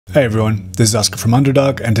Hey everyone, this is Oscar from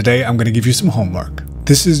Underdog, and today I'm going to give you some homework.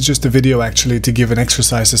 This is just a video actually to give an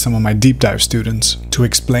exercise to some of my deep dive students to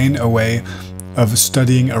explain a way of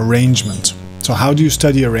studying arrangement. So how do you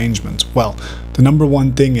study arrangement? Well, the number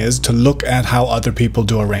one thing is to look at how other people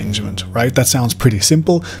do arrangement, right? That sounds pretty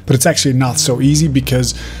simple, but it's actually not so easy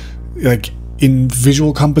because in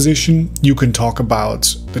visual composition, you can talk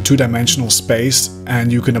about the two-dimensional space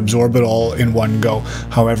and you can absorb it all in one go.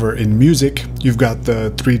 However, in music, you've got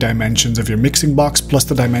the 3 dimensions of your mixing box plus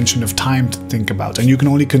the dimension of time to think about, and you can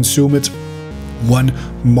only consume it one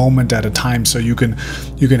moment at a time. So you can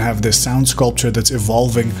have this sound sculpture that's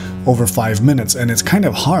evolving over 5 minutes, and it's kind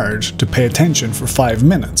of hard to pay attention for 5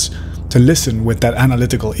 minutes to listen with that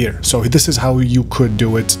analytical ear. So this is how you could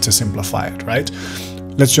do it to simplify it, right?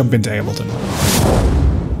 Let's jump into Ableton.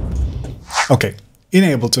 Okay, in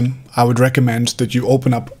Ableton, I would recommend that you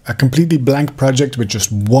open up a completely blank project with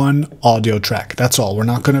just one audio track. That's all. We're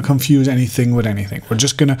not going to confuse anything with anything.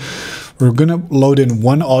 We're gonna load in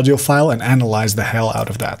one audio file and analyze the hell out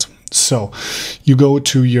of that. So you go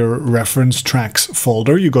to your reference tracks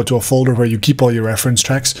folder. You go to a folder where you keep all your reference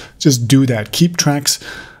tracks. Just do that. Keep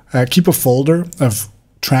a folder of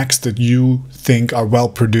tracks that you think are well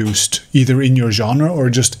produced, either in your genre or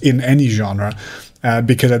just in any genre,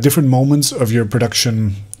 because at different moments of your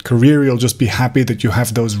production career, you'll just be happy that you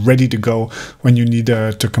have those ready to go when you need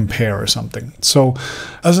to compare or something. So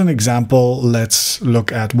as an example, let's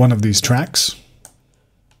look at one of these tracks.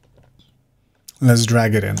 Let's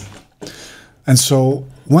drag it in. And so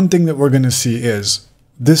one thing that we're going to see is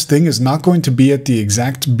this thing is not going to be at the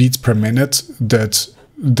exact beats per minute that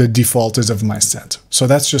the default is of my set. So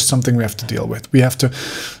that's just something we have to deal with. We have to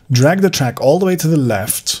drag the track all the way to the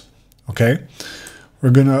left, okay?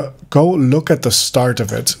 We're gonna go look at the start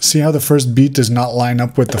of it. See how the first beat does not line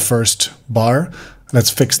up with the first bar?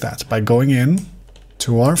 Let's fix that by going in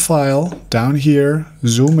to our file, down here,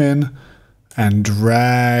 zoom in, and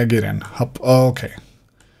drag it in. Up. Okay.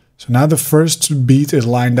 So now the first beat is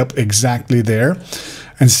lined up exactly there.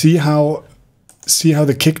 And see how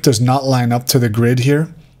the kick does not line up to the grid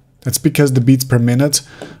here? That's because the beats per minute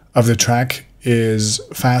of the track is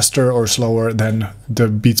faster or slower than the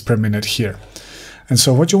beats per minute here. And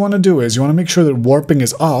so what you want to do is you want to make sure that warping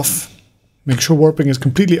is off. Make sure warping is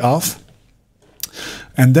completely off.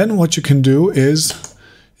 And then what you can do is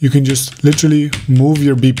you can just literally move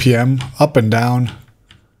your BPM up and down.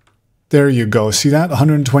 There you go. See that?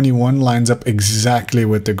 121 lines up exactly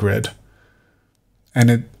with the grid.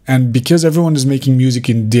 And because everyone is making music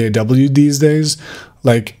in DAW these days,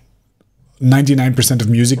 like 99% of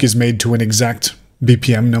music is made to an exact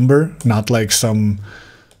BPM number, not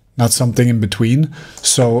something in between.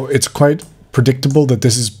 So it's quite predictable that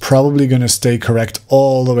this is probably going to stay correct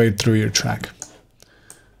all the way through your track.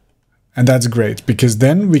 And that's great because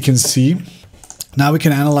then we can see, now we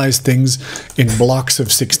can analyze things in blocks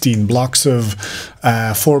of 16, blocks of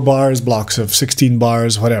 4 bars, blocks of 16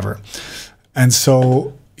 bars, whatever. And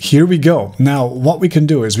so here we go. Now what we can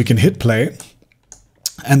do is we can hit play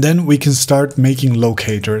and then we can start making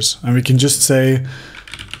locators, and we can just say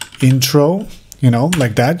intro,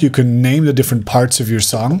 like that. You can name the different parts of your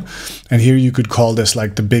song, and here you could call this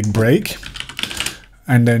like the big break,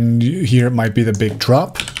 and then here it might be the big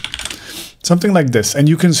drop, something like this. And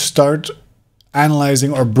you can start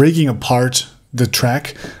analyzing or breaking apart the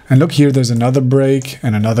track, and look here, there's another break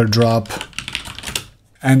and another drop.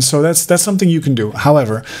 And so that's something you can do.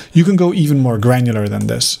 However, you can go even more granular than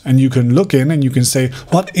this, and you can look in and you can say,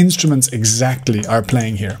 what instruments exactly are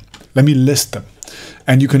playing here? Let me list them.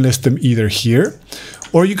 And you can list them either here,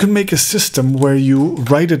 or you can make a system where you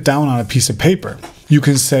write it down on a piece of paper. You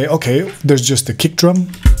can say, okay, there's just the kick drum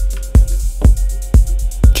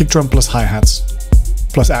plus hi-hats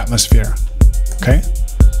plus atmosphere, okay?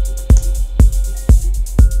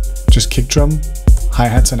 Just kick drum,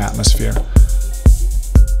 hi-hats, and atmosphere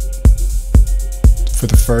for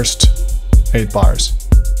the first 8 bars.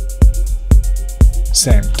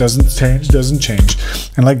 Same, doesn't change.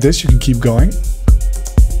 And like this, you can keep going.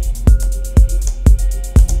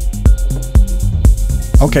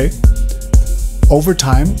 Okay. Over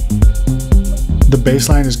time, the bass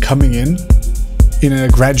line is coming in a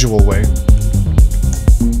gradual way.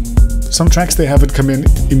 Some tracks, they have it come in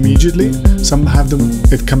immediately. Some have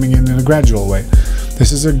it coming in a gradual way.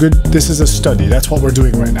 This is a study. That's what we're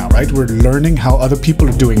doing right now, right? We're learning how other people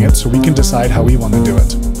are doing it so we can decide how we want to do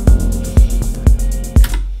it.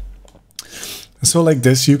 So like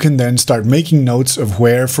this, you can then start making notes of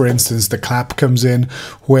where, for instance, the clap comes in,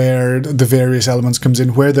 where the various elements comes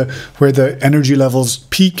in, where the energy levels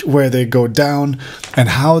peak, where they go down, and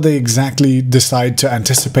how they exactly decide to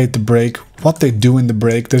anticipate the break, what they do in the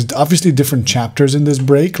break. There's obviously different chapters in this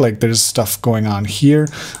break, like there's stuff going on here,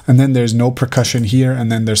 and then there's no percussion here,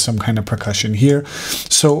 and then there's some kind of percussion here.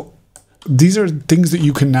 So these are things that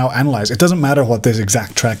you can now analyze. It doesn't matter what this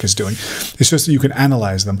exact track is doing. It's just that you can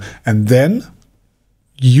analyze them. And then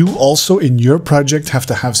you also in your project have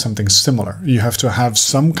to have something similar. You have to have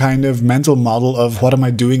some kind of mental model of what am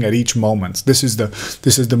I doing at each moment. This is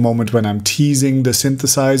the moment when I'm teasing the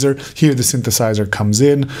synthesizer. Here the synthesizer comes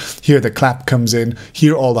in. Here the clap comes in.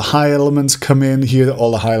 Here all the high elements come in. Here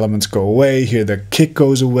all the high elements go away. Here the kick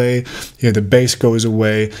goes away. Here the bass goes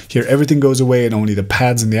away. Here everything goes away and only the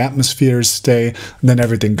pads and the atmospheres stay. And then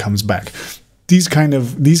everything comes back. These kind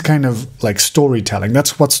of like storytelling.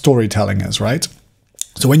 That's what storytelling is, right?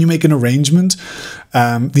 So when you make an arrangement,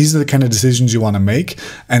 these are the kind of decisions you want to make.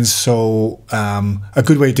 And so a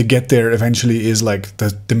good way to get there eventually is like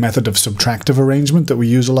the method of subtractive arrangement that we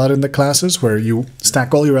use a lot in the classes, where you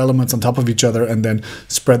stack all your elements on top of each other and then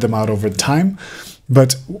spread them out over time.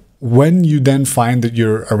 But when you then find that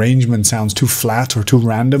your arrangement sounds too flat or too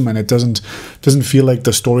random and it doesn't feel like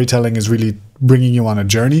the storytelling is really bringing you on a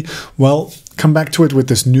journey, well, come back to it with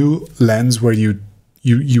this new lens where you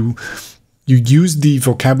use the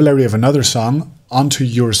vocabulary of another song onto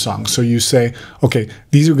your song. So you say, okay,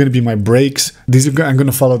 these are going to be my breaks. I'm going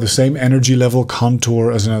to follow the same energy level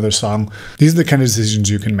contour as another song. These are the kind of decisions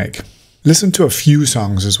you can make. Listen to a few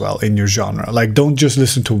songs as well in your genre. Like, don't just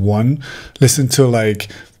listen to one. Listen to like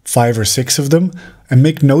 5 or 6 of them and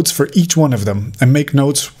make notes for each one of them, and make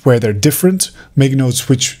notes where they're different. Make notes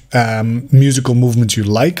which musical movements you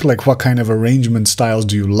like what kind of arrangement styles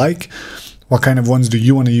do you like. What kind of ones do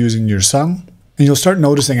you want to use in your song? And you'll start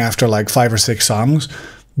noticing after like 5 or 6 songs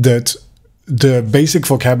that the basic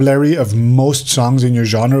vocabulary of most songs in your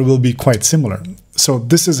genre will be quite similar. So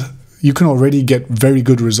you can already get very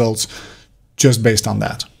good results just based on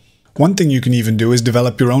that. One thing you can even do is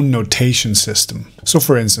develop your own notation system. So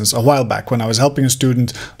for instance, a while back when I was helping a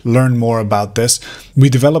student learn more about this, we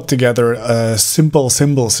developed together a simple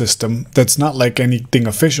symbol system that's not like anything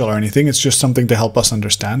official or anything. It's just something to help us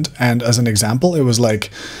understand. And as an example, it was like,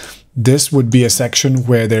 this would be a section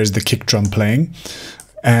where there's the kick drum playing.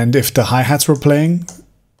 And if the hi-hats were playing,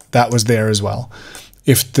 that was there as well.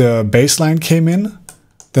 If the bass line came in,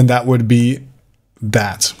 then that would be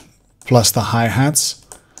that, plus the hi-hats,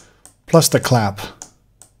 plus the clap,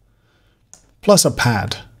 plus a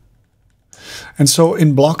pad. And so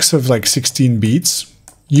in blocks of like 16 beats,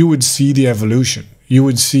 you would see the evolution. You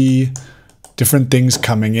would see different things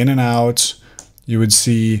coming in and out. You would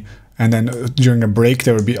see, and then during a break,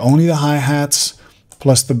 there would be only the hi-hats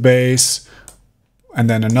plus the bass, and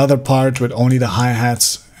then another part with only the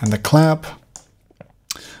hi-hats and the clap,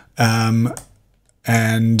 and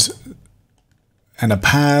a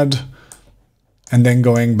pad, and then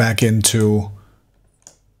going back into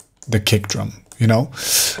the kick drum, you know?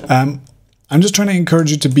 I'm just trying to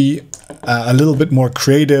encourage you to be a little bit more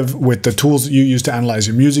creative with the tools that you use to analyze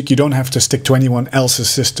your music. You don't have to stick to anyone else's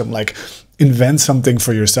system. Like, invent something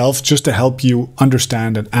for yourself just to help you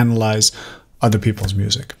understand and analyze other people's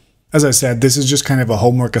music. As I said, this is just kind of a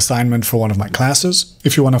homework assignment for one of my classes.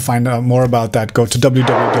 If you want to find out more about that, go to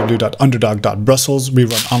www.underdog.brussels. We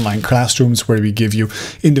run online classrooms where we give you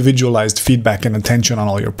individualized feedback and attention on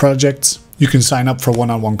all your projects. You can sign up for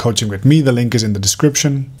one-on-one coaching with me. The link is in the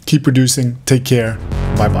description. Keep producing. Take care.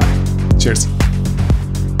 Bye-bye. Cheers.